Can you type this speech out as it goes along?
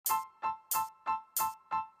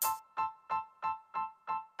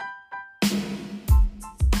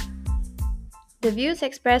The views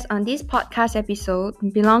expressed on this podcast episode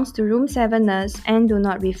belongs to Room 7 Nurse and do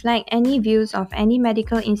not reflect any views of any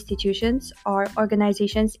medical institutions or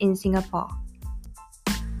organizations in Singapore.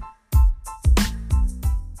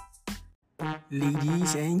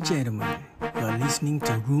 Ladies and gentlemen, you're listening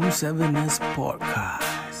to Room 7 Nurse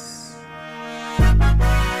Podcast.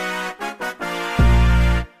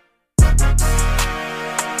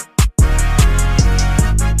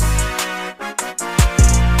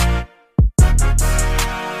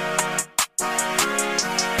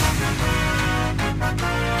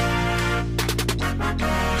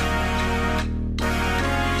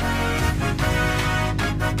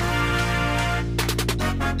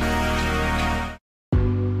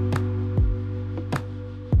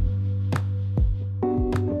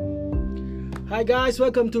 Hi guys,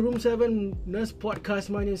 welcome to Room 7 Nurse Podcast.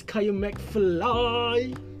 My name is Kayum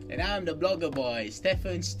McFly. And I'm the blogger boy,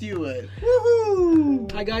 Stephen Stewart. Woohoo!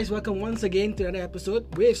 Hi guys, welcome once again to another episode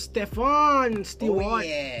with Stefan Stewart,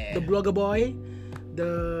 yeah. the blogger boy,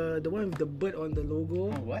 the one with the bird on the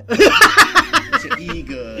logo. Oh, what? It's an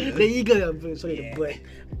eagle. The eagle, sorry, Yeah. the bird,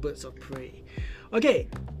 birds of prey. Okay,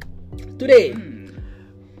 today,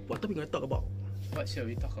 what topic we going to talk about? What shall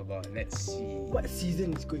we talk about? Let's see. What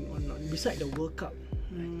season is going on beside the World Cup?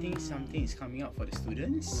 I think something is coming out for the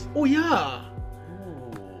students. Oh yeah,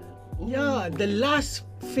 Oh. yeah, the last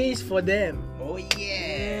phase for them. Oh Yeah,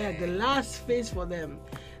 yeah. the last phase for them.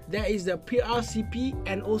 There is the PRCP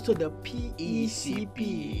and also the PECP.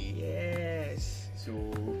 Yes. So,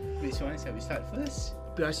 which one shall we start first?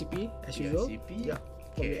 PRCP as usual. PRCP? Yeah.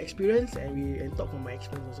 From Okay. the experience and talk from my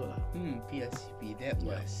experience also lah. PRCP, that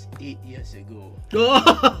was 8 years ago.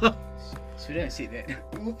 Oh, Shouldn't have said that.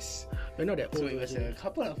 Oops. we're not that old. So it was a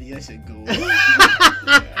couple of years ago.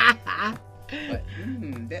 But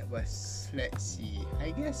that was, let's see,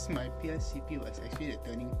 I guess my PRCP was actually the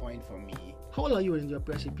turning point for me. How old are you in your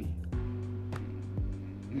PRCP?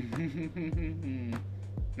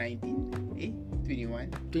 19? 21?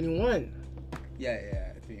 21. Yeah,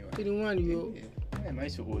 21. 21. You. Yeah. Why am I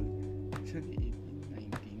so old? 18,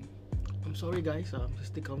 19. I'm sorry guys. I'm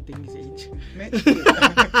still counting his age. Match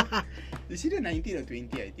It's either 19 or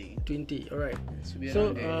 20, I think. 20. All right. Should be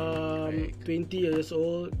So around there. Correct. 20 years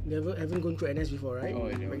old. Haven't gone through NS before, right? Oh,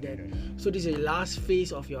 no, Back then. no. So this is the last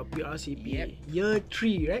phase of your PRCP. Yep. Year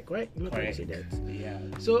 3, right? Correct? I'm not trying to say Correct. that. Yeah.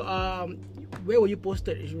 So where were you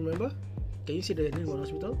posted? If you remember? Can you say the name of the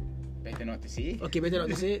hospital? Better not to say. Okay, better not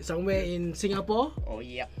to say. Somewhere in Singapore. Oh,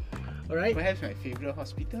 yeah. Alright. Perhaps my favorite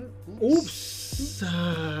hospital. Oops.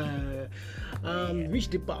 Which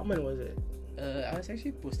department was it? I was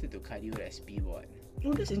actually posted to cardio SP ward.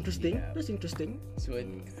 Oh, that's interesting. Yeah. That's interesting. So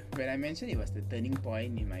when I mentioned it was the turning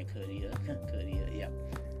point in my career,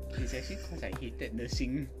 it's actually because I hated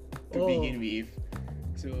nursing to begin with.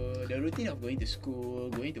 So the routine of going to school,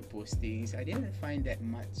 going to postings, I didn't find that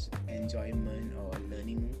much enjoyment or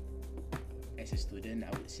learning as a student, I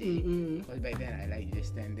would say. Because back then I like to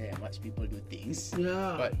just stand there and watch people do things.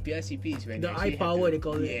 Yeah. But PRCP is when The you actually eye power, have to, they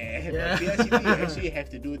call it. Yeah, Yeah. but PRCP you actually have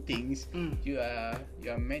to do things. You are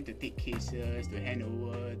meant to take cases, to hand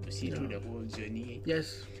over, to see through the whole journey.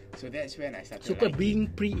 Yes. So that's when I started So called liking being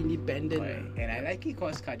pre-independent. Right. And I like it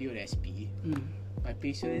cause cardio SP. My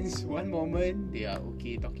patients, one moment they are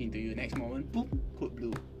okay talking to you, next moment, boom, code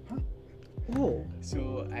blue. Huh? Oh.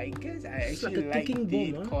 So I guess I It's like actually a ticking liked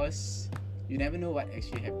it bomb, huh? cause you never know what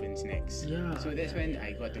actually happens next. Yeah, So that's yeah, when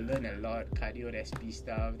I got to learn a lot cardio SP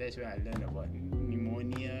stuff. That's when I learned about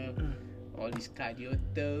pneumonia, all these cardio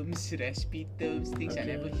terms, respi terms, things I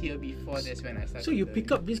Okay. never hear before. That's when I started. So you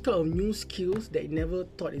pick up this kind of new skills that you never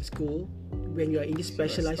taught in school when you are in this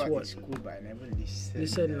specialized ward. ward. In school, but I never listened.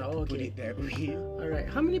 Listen, oh, Put okay. it that way. Alright.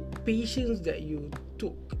 How many patients that you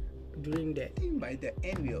took during that? I think by the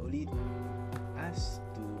end we were only asked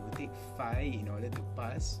to take 5 in order to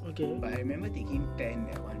pass. Okay. But I remember taking 10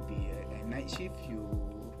 at one period. And night shift you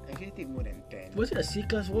actually take more than 10. Was it a C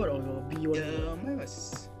class ward or a B1 ward? Mine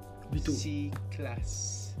was B2. C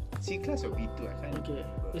class. C class or B2, I can't Okay.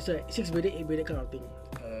 remember. It's like 6 bedded, 8 bedded kind of thing.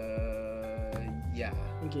 Yeah.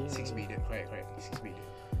 Okay. 6 bedded, correct. 6 bedded.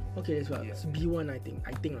 Okay, that's what. Yeah. It's B1 I think.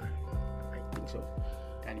 I think so.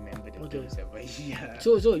 Can't remember the Okay. terms, but yeah.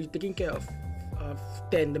 So you're taking care of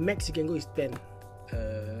 10. The max you can go is 10.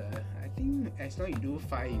 I think as long as you do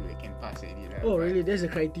 5, you can pass it. Oh really? That's the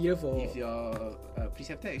criteria for. If your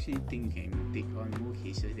preceptor actually think you can take on more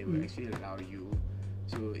cases, they will actually allow you.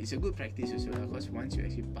 So it's a good practice also because once you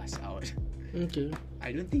actually pass out, Okay.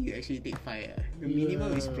 I don't think you actually take 5. The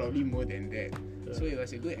minimum is probably more than that. So it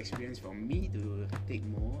was a good experience for me to take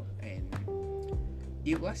more, and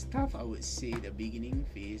it was tough, I would say, the beginning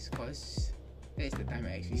phase because That's the time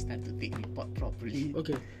I actually start to take report properly.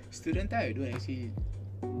 Okay. Student time, I don't actually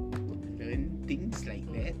learn things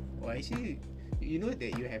like that. Or actually, you know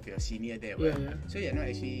that you have your senior there, Yeah, right? yeah. So you're not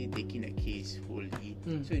actually taking the case wholly.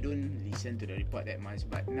 So you don't listen to the report that much.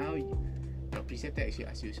 But now your preceptor actually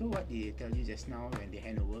asks you, so what did they tell you just now when they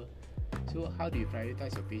hand over? So how do you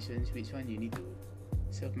prioritize your patients? Which one you need to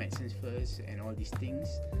serve medicines first and all these things?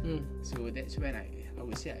 So that's when I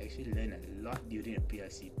would say I actually learned a lot during the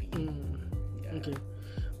PRCP. Yeah. Okay.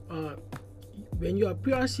 When you are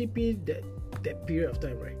PRCP that period of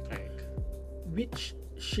time, right? Correct. Which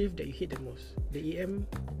shift that you hate the most? The AM,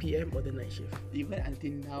 PM, or the night shift? Even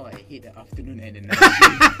until now, I hate the afternoon and the night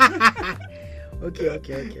shift. Okay.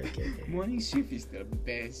 Morning shift is the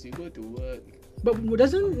best. You go to work. But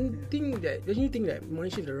doesn't you think that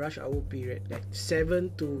morning shift the rush hour period, like 7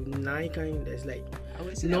 to 9 kind, there's like I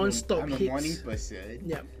would say non-stop I'm a hits. morning person.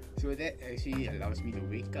 Yeah. So that actually allows me to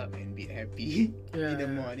wake up and be happy in the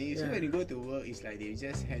morning. So yeah. when you go to work, it's like they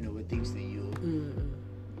just hand over things to you.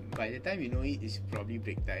 By the time you know it, it's probably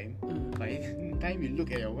break time. By the time you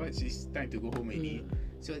look at your watch, it's time to go home already.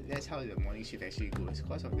 So that's how the morning shift actually goes.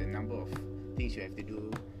 Because of the number of things you have to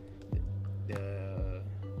do,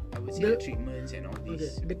 I would say the treatments and all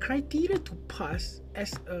this. Okay. The criteria to pass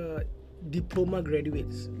as a diploma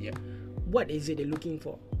graduates. Yep. What is it they're looking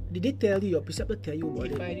for? Did they tell you, your preceptor tell you about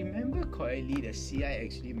If it? I remember correctly, the CI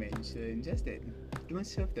actually mentioned just that don't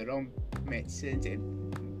serve the wrong medicines and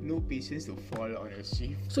no patients to fall on a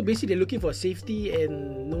shift. So basically, they're looking for safety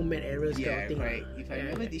and no med errors kind Yeah, of thing. right. If I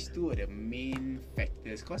remember, these two are the main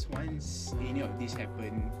factors. Because once any of this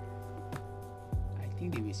happen, I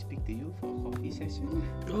think they will speak to you for a coffee session.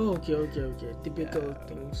 Oh, okay. Typical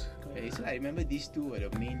things. Okay, so I remember these two are the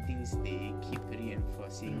main things they keep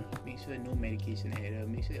reinforcing. Make sure no medication error.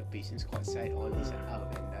 Make sure your patient's caught side. All these are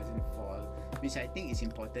out and doesn't fall, which I think is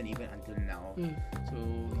important even until now. So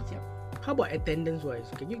yeah. How about attendance wise?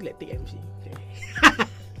 Can you take MC? Okay. I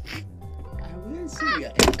wouldn't say we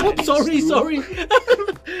are Oh, encouraged sorry.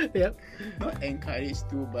 Yep. Not encouraged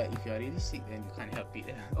to, but if you are really sick, then you can't help it.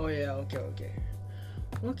 Oh yeah.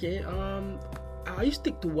 Okay. Are you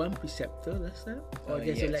stick to one preceptor last time, or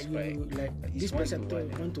there's yes, like right. you like It's this preceptor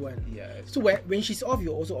one to one. 1-to-1? Yeah. So when she's off,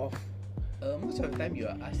 you're also off. Most of the time you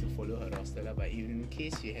are asked to follow her roster lah, but in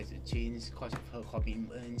case she has to change because of her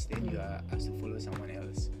commitments, then you are asked to follow someone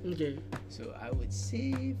else. Okay. So I would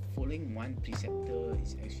say following one preceptor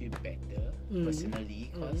is actually better personally,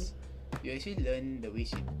 because you actually learn the way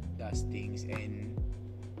she does things, and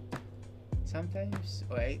sometimes,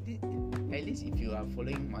 or at least if you are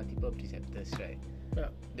following multiple preceptors, right? Yeah.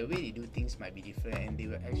 The way they do things might be different, and they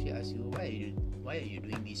will actually ask you, why are you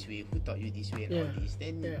doing this way? Who taught you this way and all this?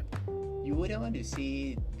 Then you wouldn't want to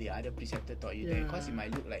say the other preceptor taught you that, because it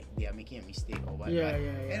might look like they are making a mistake or what. But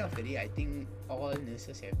end of the day, I think all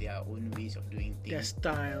nurses have their own ways of doing things.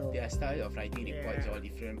 Their style of writing reports is all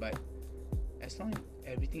different, but as long as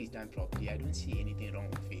everything is done properly, I don't see anything wrong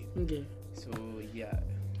with it. Okay. So yeah.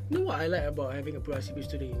 You know what I like about having a pro-RCP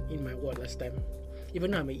student in my ward last time?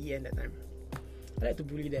 Even though I'm an EN that time, I like to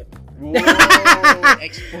bully them. Whoa,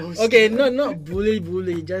 exposed. Okay, not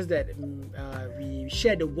bully, just that we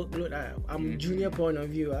share the workload. I'm junior point of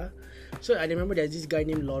view. So I remember there's this guy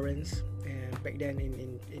named Lawrence back then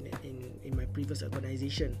in my previous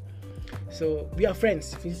organization. So we are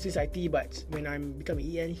friends since IT, but when I become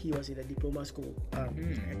an EN, he was in a diploma school, I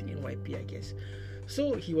think NYP, I guess.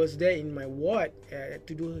 So he was there in my ward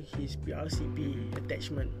to do his PRCP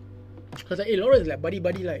attachment. I was like, hey Lawrence, like buddy,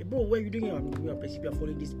 like bro, what are you doing here? I'm doing a PRCP, I'm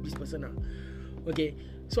following this person now. Okay,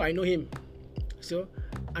 so I know him. So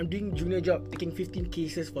I'm doing junior job, taking 15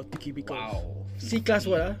 cases for 2 cubicles. Wow. C-class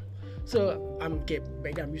what? So I'm okay,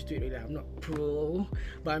 back then I'm used to it already. I'm not pro,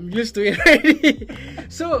 but I'm used to it already.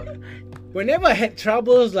 So whenever I had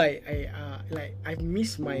troubles, like I've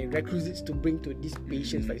missed my requisites to bring to these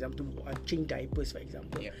patients, for example, to change diapers, for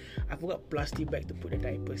example. I forgot plastic bag to put the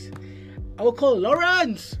diapers. I will call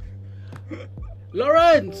Lawrence,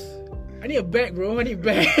 I need a bag, bro. I need a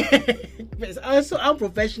bag. It's also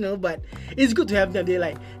unprofessional, but it's good to have them. They're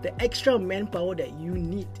like the extra manpower that you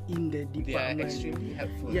need in the department. They are extremely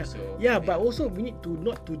helpful. But also we need to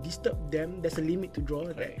not to disturb them. There's a limit to draw.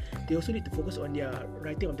 That they also need to focus on their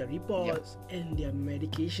writing of their reports and their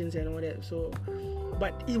medications and all that. So,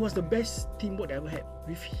 but it was the best teamwork I ever had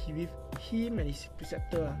with him and his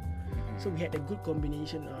preceptor. So we had a good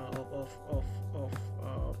combination of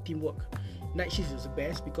teamwork. Night shift was the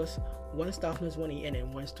best because one staff nurse, one AN,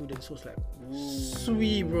 and one student. So it's like,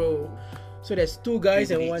 sweet, bro. So there's two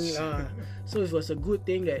guys and one. So it was a good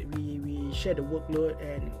thing that we shared the workload,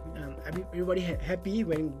 and everybody happy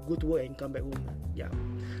when go to work and come back home. Yeah.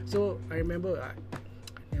 So I remember I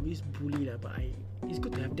never used bully lah, but it's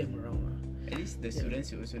good to have them around. At least the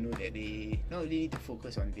students will also know that they not only need to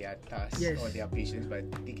focus on their tasks or their patients, but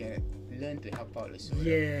they can learn to help out also.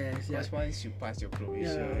 Yes. Because once you pass your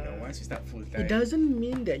probation, or once you start full time, it doesn't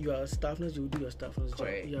mean that you are a staff nurse, you do your staff nurse job.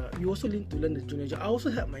 Correct. Yeah, you also need to learn the junior job. I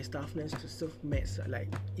also help my staff nurse to serve meds,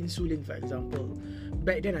 like insulin, for example.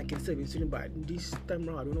 Back then I can serve insulin, but this time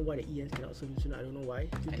around I don't know why the ENs cannot serve insulin. I don't know why.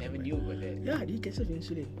 I never knew about that. Yeah, they can serve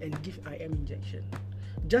insulin and give IM injection.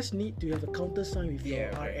 Just need to have a countersign with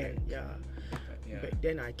your RN. Yeah. Back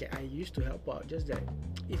then I used to help out. Just that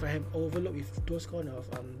if I have overload with those kind of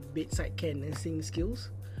bedside care nursing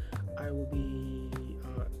skills, I will be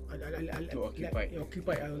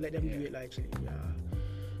occupied. I will let them do it actually. Yeah.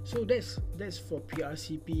 So that's for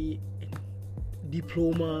PRCP and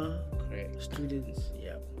diploma students.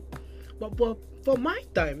 Yeah. But for my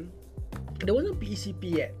time, there wasn't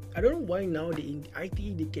PECP yet. I don't know why now in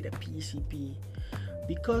ITE they get a PECP,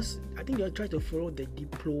 because I think they'll try to follow the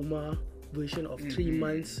diploma version of 3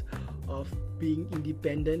 months of being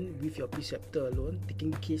independent with your preceptor alone,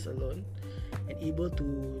 taking case alone, and able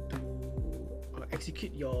to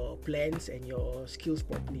execute your plans and your skills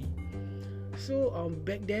properly. So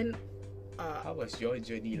back then, how was your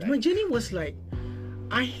journey like? My journey was like,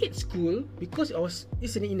 I hate school because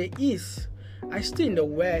it's in the east. I stay in the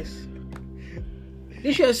west.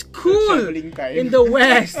 They should have school in the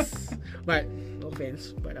west. But no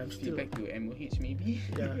offense, but I'm still back to MOH maybe.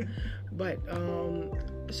 Yeah. But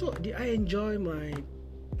so did I enjoy my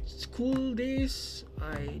school days?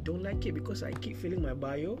 I don't like it because I keep failing my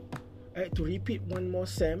bio. I had to repeat one more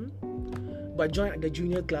sem, but join the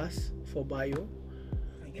junior class for bio.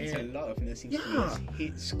 I guess a lot of nursing students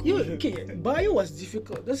hate school. Bio was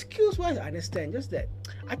difficult. The skills wise I understand, just that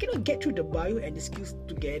I cannot get through the bio and the skills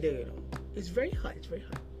together. It's very hard.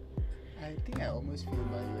 I think I almost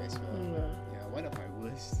failed bio as well. One of my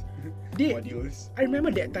worst modules. I remember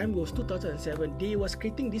that time, it was 2007. They was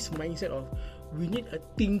creating this mindset of we need a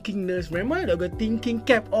thinking nurse. Remember the thinking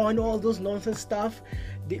cap on, all those nonsense stuff.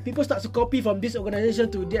 People start to copy from this organization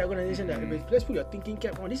to that organization. Let's put your thinking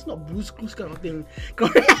cap on. This is not Blue's Clues kind of thing.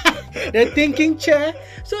 The thinking chair.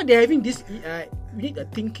 So they're having this. We need a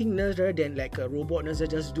thinking nurse rather than like a robot nurse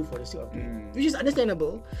that just do for the sake of doing, which is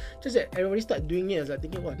understandable. Just that everybody start doing it. I was like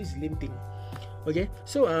thinking, wow, this is lame thing. Okay,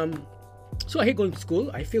 so I hate going to school.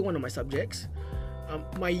 I failed one of my subjects.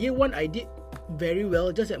 My year 1 I did very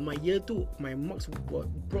well. Just that my year 2 my marks were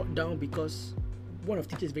brought down because one of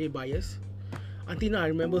the teachers is very biased. Until now I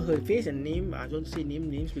remember her face and name. I don't say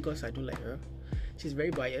names because I don't like her. She's very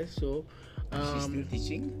biased. So she's still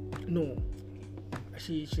teaching? No.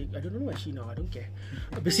 She I don't know where she now. I don't care.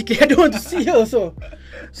 Basically I don't want to see her also.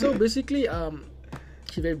 So basically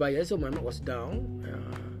she's very biased. So my mark was down.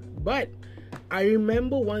 But I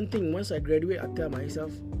remember one thing. Once I graduate, I tell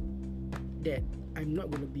myself that I'm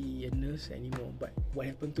not going to be a nurse anymore. But what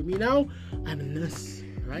happened to me now? I'm a nurse,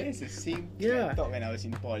 right? It's the same thought when I was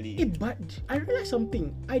in poly. But I realized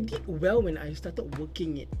something. I did well when I started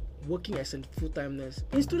working as a full-time nurse.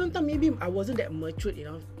 In student time, maybe I wasn't that matured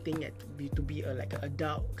enough thing to be like an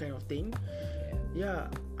adult kind of thing. Yeah,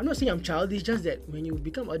 I'm not saying I'm childish, just that when you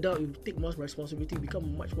become adult, you take more responsibility,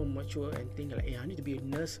 become much more mature and think like, hey, I need to be a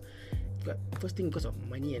nurse. First thing because of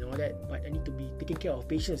money and all that, but I need to be taking care of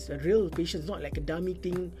patients, the real patients, not like a dummy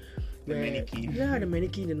thing. The mannequin. Yeah, the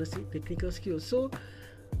mannequin, the nursing, technical skills. So,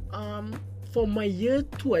 for my year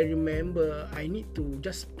 2, I remember I need to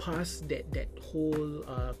just pass that whole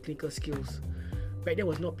clinical skills. Back then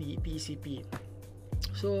was not PECP.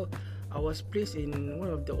 So I was placed in one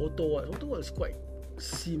of the auto wards. Auto ward is quite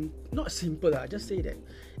not simple. I just say that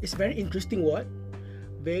it's very interesting ward,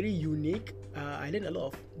 very unique. I learned a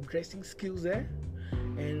lot of dressing skills there,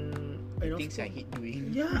 and things I hate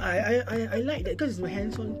doing. Yeah, I like that because it's my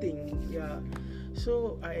hands-on thing. Yeah,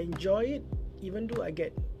 so I enjoy it, even though I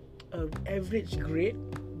get an average grade.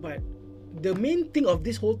 But the main thing of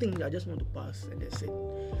this whole thing, I just want to pass, and that's it.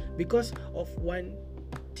 Because of one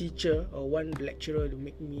teacher or one lecturer to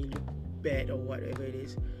make me look bad or whatever it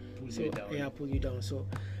is. Pull you down. So,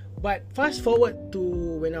 but fast forward to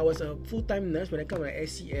when I was a full-time nurse, when I come to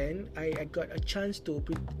SCN, I got a chance to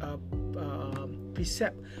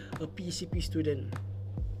precept a PECP student.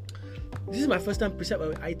 This is my first time precept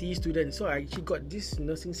an ITE student, so I actually got this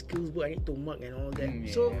nursing skills book I need to mark and all that.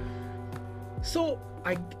 So So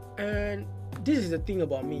and this is the thing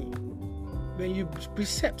about me. When you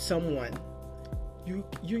precept someone,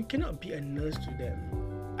 you cannot be a nurse to them.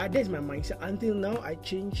 That's my mindset. Until now, I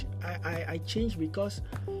change because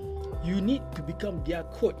you need to become their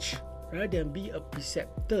coach rather than be a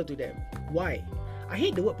preceptor to them. Why? I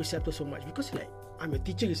hate the word preceptor so much because like I'm a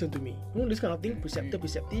teacher, listen to me. You know this kind of thing, preceptor,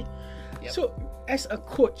 preceptee. Yep. So as a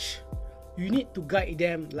coach, you need to guide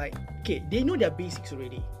them like, okay, they know their basics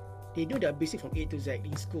already. They know their basics from A to Z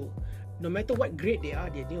in school. No matter what grade they are,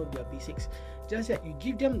 they know their basics. Just that you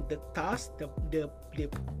give them the task, the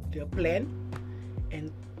plan,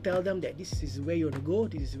 and tell them that this is where you want to go,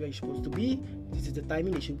 this is where you're supposed to be, this is the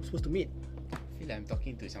timing that you're supposed to meet. I feel like I'm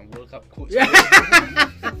talking to some World Cup coach.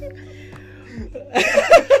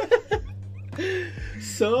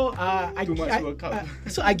 So Too much World Cup.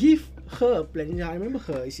 So I give her a plan. I remember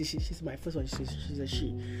her. She's my first one. She's a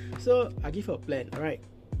she. So I give her a plan. Alright,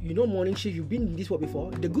 you know morning shift. You've been in this ward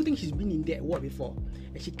before. The good thing she's been in that ward before,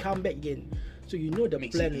 and she come back again. So you know the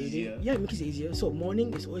Makes plan it already. easier. Yeah, it makes it easier. So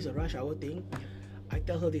morning is always a rush hour thing. I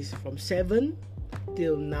tell her this from 7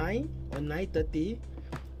 till 9 or 9:30.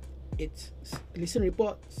 It's listen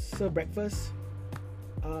report, serve breakfast,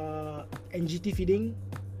 NGT feeding,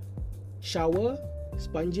 shower,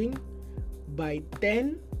 sponging. By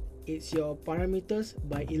 10, it's your parameters.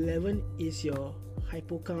 By 11, is your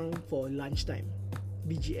hypo count for lunchtime,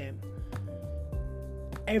 BGM.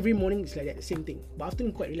 Every morning it's like that, same thing. But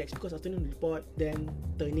afternoon quite relaxed because afternoon report, then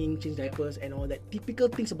turning, change diapers and all that. Typical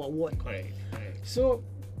things about ward. Correct. So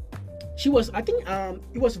she was, I think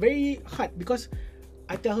it was very hard because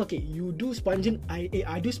I tell her, okay, you do sponging,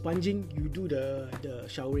 I do sponging, you do the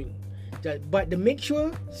showering. But the make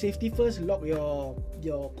sure safety first, lock your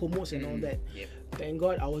commodes and all that. Yep. Thank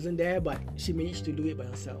God I wasn't there, but she managed to do it by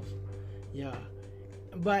herself. Yeah.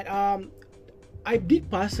 But I did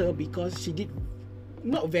pass her because she did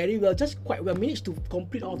not very well, just quite well, managed to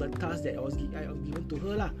complete all the tasks that I was given to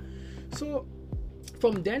her lah. So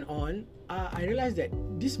from then on, I realized that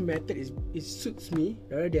this method suits me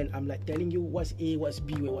rather than I'm like telling you what's A, what's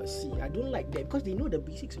B, what's C. I don't like that because they know the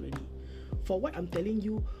basics already. For what I'm telling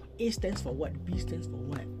you, A stands for what, B stands for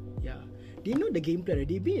what. Yeah. They know the game plan.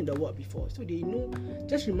 They've been in the ward before, so they know.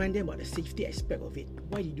 Just remind them about the safety aspect of it.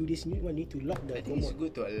 Why you do this? You need to lock the I think it's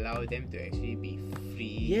good to allow them to actually be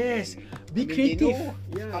free. Yes, be They creative.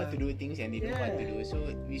 know how to do things and they know what to do. So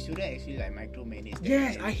we shouldn't actually like micromanage them.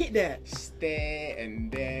 Yes, and I hate that. Stare and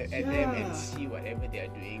there at them and see whatever they are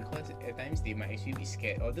doing. Because at times they might actually be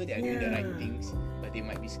scared. Although they are doing the right things, but they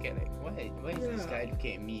might be scared. Like, why is this guy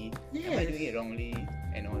looking at me? Am I doing it wrongly?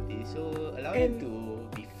 And all this. So allow them to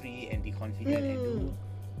be free and be confident and do.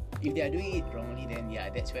 If they are doing it wrongly, then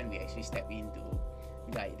that's when we actually step in to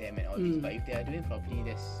guide them and all this. But if they are doing properly,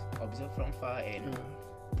 just observe from far and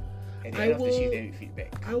at the end of the shift, then we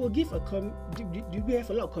feedback. I will give do we have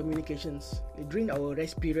a lot of communications during our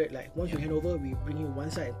rest period? Like once you hand over, we bring you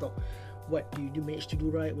one side and talk. What do you manage to do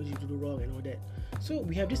right? What did you do wrong? And all that. So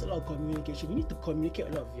we have this a lot of communication. You need to communicate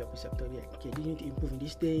a lot with your preceptor. Like, okay, you need to improve in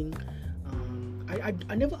this thing.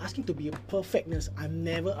 I never asking to be a perfect nurse. I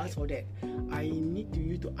never asked for that. I need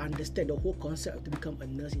you to understand the whole concept to become a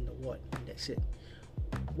nurse in the ward. That's it.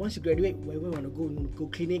 Once you graduate, wherever you want to go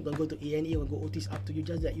clinic, or go to A&E, or go OT, is up to you.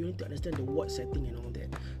 Just that you need to understand the ward setting and all that.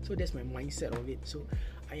 So that's my mindset of it. So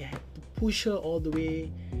I had to push her all the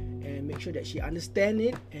way and make sure that she understand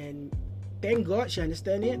it. And thank God she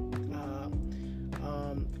understand it.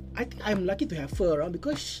 I think I'm lucky to have her around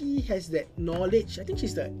because she has that knowledge. I think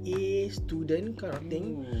she's the A student kind of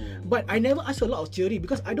thing. But I never ask her a lot of theory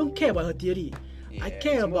because I don't care about her theory. I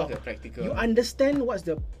care about the practical. You understand what's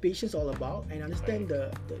the patient's all about and understand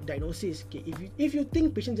the diagnosis. Okay, if you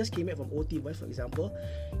think patient just came back from OT, for example,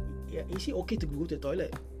 is it okay to go to the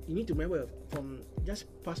toilet? You need to remember from just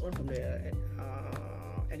pass on from the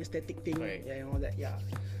anesthetic thing and all that. Yeah.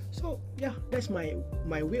 So that's my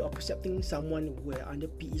way of percepting someone who are under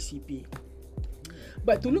PECP.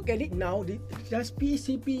 But to look at it now, does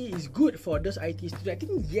PECP is good for those IT students? I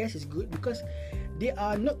think yes, it's good because they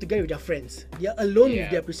are not together with their friends. They are alone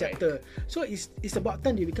with their preceptor. Right. So it's about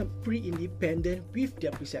time they become pre-independent with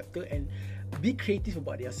their preceptor and be creative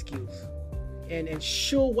about their skills and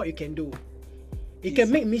show what you can do. You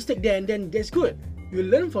can make mistake there and then that's good. You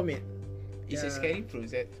learn from it. It's a scary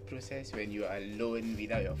process when you are alone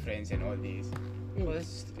without your friends and all this.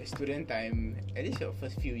 Because student time, at least your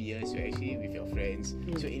first few years, you're actually with your friends.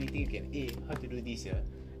 So anything you can, how to do this,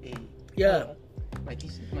 my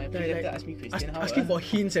preceptor asked me question, asking for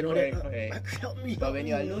hints and all that. Help me. But when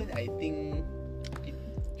you're alone, I think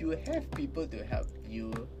you have people to help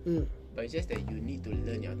you. But it's just that you need to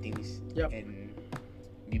learn your things and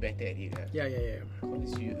be better at it. Yeah.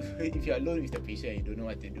 Because if you're alone with the patient and you don't know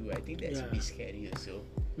what to do, I think that's a bit scary also.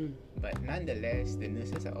 But nonetheless, the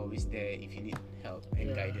nurses are always there if you need help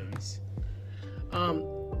and guidance.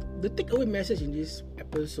 The takeaway message in this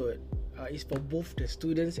episode is for both the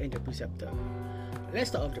students and the preceptor. Let's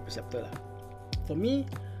start off the preceptor lah. For me,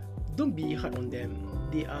 don't be hard on them.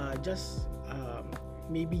 They are just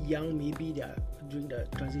maybe young, maybe they are doing the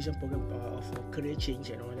transition program of career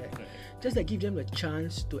change and all that. Just like give them a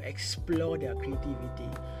chance to explore their creativity.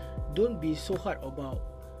 Don't be so hard about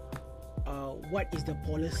what is the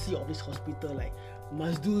policy of this hospital, like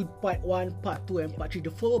must do part 1, part 2 and part 3,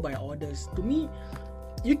 to follow by orders. To me,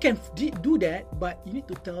 you can do that, but you need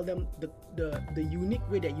to tell them the unique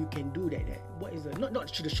way that you can do that. What is the not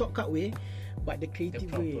the shortcut way, but the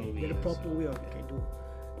creative way, the proper way of you can do.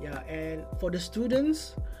 Yeah, and for the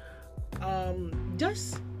students,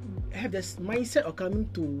 just have this mindset of coming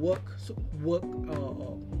to work, what do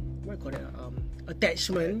you call that?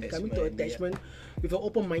 Attachment, coming to attachment with an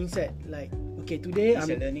open mindset. Like, okay, today it's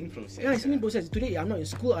a learning process. Yeah, it's a learning process. Today I'm not in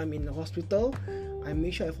school, I'm in the hospital. I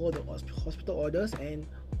make sure I follow the hospital orders and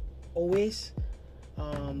always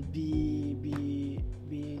be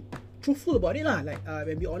truthful about it lah. Like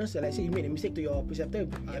and be honest. Like say you made a mistake to your preceptor,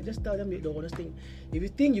 just tell them the honest thing. If you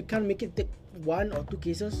think you can't make it, take 1 or 2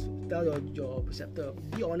 cases, tell your preceptor.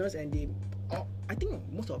 Be honest, and I think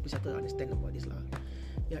most of our preceptors understand about this lah.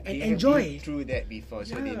 Yeah, and they enjoy have been through that before,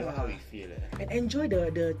 so they know how it feels. And enjoy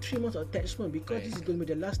the 3 months of attachment, because this is going to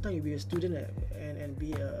be the last time you'll be a student and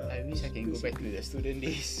be a. I wish I can go back to the student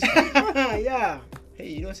days. Yeah.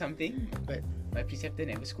 Hey, you know something? But my preceptor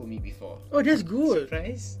never scolded me before. Oh, that's good.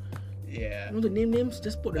 Surprise? Yeah. You want to name names?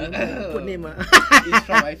 Just put the put name. It's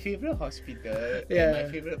from my favorite hospital and my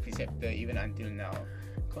favorite preceptor even until now.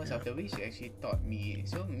 Because of the way she actually taught me.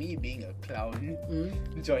 So me being a clown,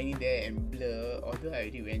 joining there and blur, although I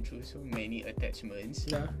already went through so many attachments,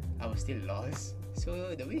 I was still lost.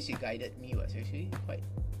 So the way she guided me was actually quite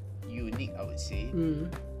unique, I would say.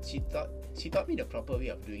 She taught me the proper way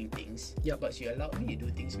of doing things, but she allowed me to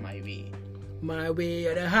do things my way. My way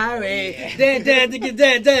or the highway. So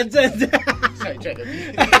I tried a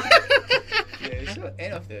bit. So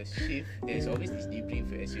end of the shift, there's always this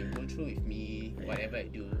debrief where she will go through with me whatever I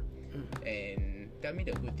do and tell me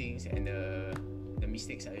the good things and the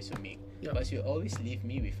mistakes I also make. But she will always leave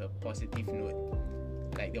me with a positive note.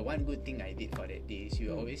 Like the one good thing I did for that day, she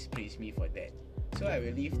will always praise me for that. So I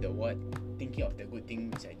will leave the word thinking of the good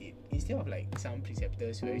thing which I did, instead of like some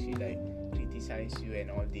preceptors who actually like criticize you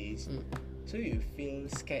and all this. So you feel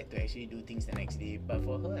scared to actually do things the next day. But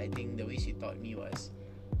for her, I think the way she taught me was,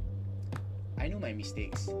 I know my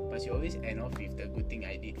mistakes, but she always end off with the good thing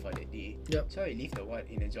I did for that day. So I leave the word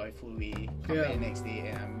in a joyful way, come back the next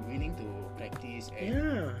day, and I'm willing to practice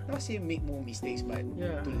and not say make more mistakes, but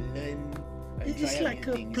to learn. It's like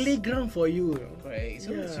a playground for you. Correct.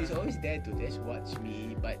 So she's always there to just watch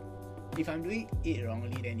me, but if I'm doing it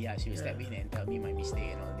wrongly, then she'll step in and tell me my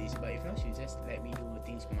mistake and all this. But if not, she'll just let me do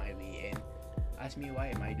things my way and ask me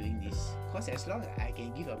why am I doing this. Because as long as I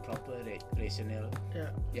can give a proper rationale,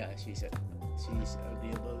 she's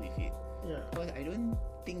agreeable with it. Because I don't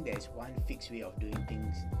think there's one fixed way of doing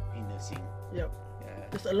things in nursing.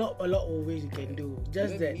 There's a lot of ways you can do.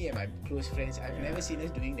 Just even that me and my close friends, I've never seen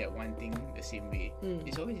us doing that one thing the same way.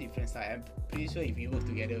 It's always different style. I'm pretty sure if we work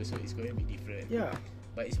together also it's going to be different.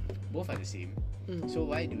 But both are the same. So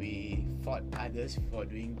why do we fault others for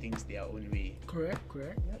doing things their own way? Correct.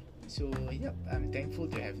 So I'm thankful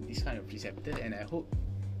to have this kind of preceptor, and I hope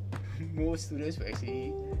more students will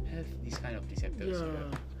actually have this kind of preceptors.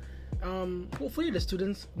 Hopefully the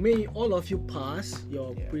students, may all of you pass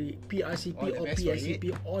your PRCP or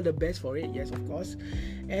PSCP. All the best for it. Yes, of course.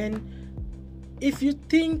 And if you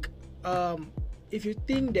think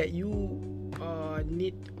that you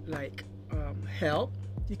need like help,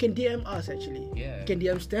 you can DM us actually. You can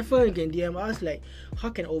DM Stefan, you can DM us like how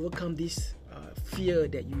can I overcome this fear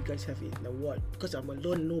that you guys have in the ward, because I'm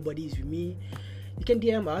alone, nobody is with me. You can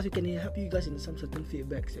DM us, we can help you guys in some certain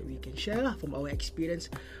feedbacks that we can share from our experience,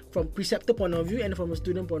 from preceptor point of view and from a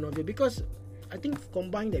student point of view, because I think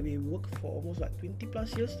combined that we work for almost like 20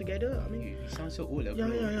 plus years together. I mean, it sounds so old.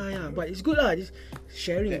 But it's good lah. This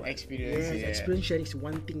sharing the experience. Experience sharing is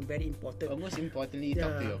one thing very important. But most importantly,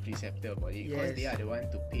 talk to your preceptor about it, because they are the one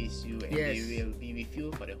to pace you and they will be with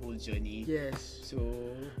you for the whole journey. So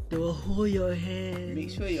they will hold your hand. Make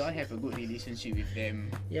sure you all have a good relationship with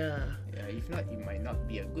them. If not, it might not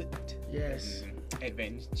be a good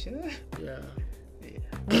adventure.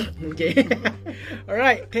 Okay.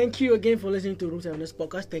 Alright. Thank you again for listening to Room 7ers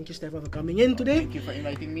podcast. Thank you, Stefan, for coming in today. Thank you for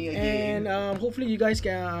inviting me again. And hopefully you guys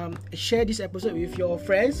can share this episode with your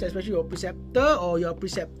friends, especially your preceptor or your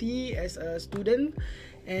preceptee as a student.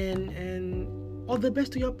 And all the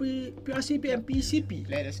best to your PRCP and PCP.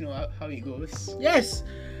 Let us know how it goes. Yes.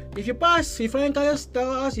 If you pass with flying colours,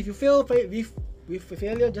 tell us. If you fail with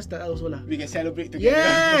failure, just tell us also lah. We can celebrate together.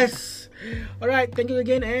 Yes. Alright, thank you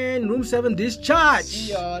again, and Room 7 discharge.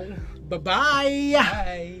 See y'all. Bye-bye.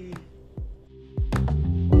 Bye.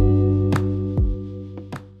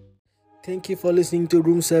 Thank you for listening to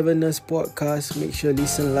Room 7ers podcast. Make sure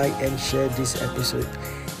listen, like, and share this episode.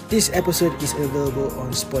 This episode is available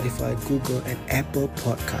on Spotify, Google, and Apple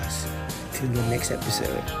Podcasts. Till the next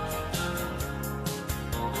episode.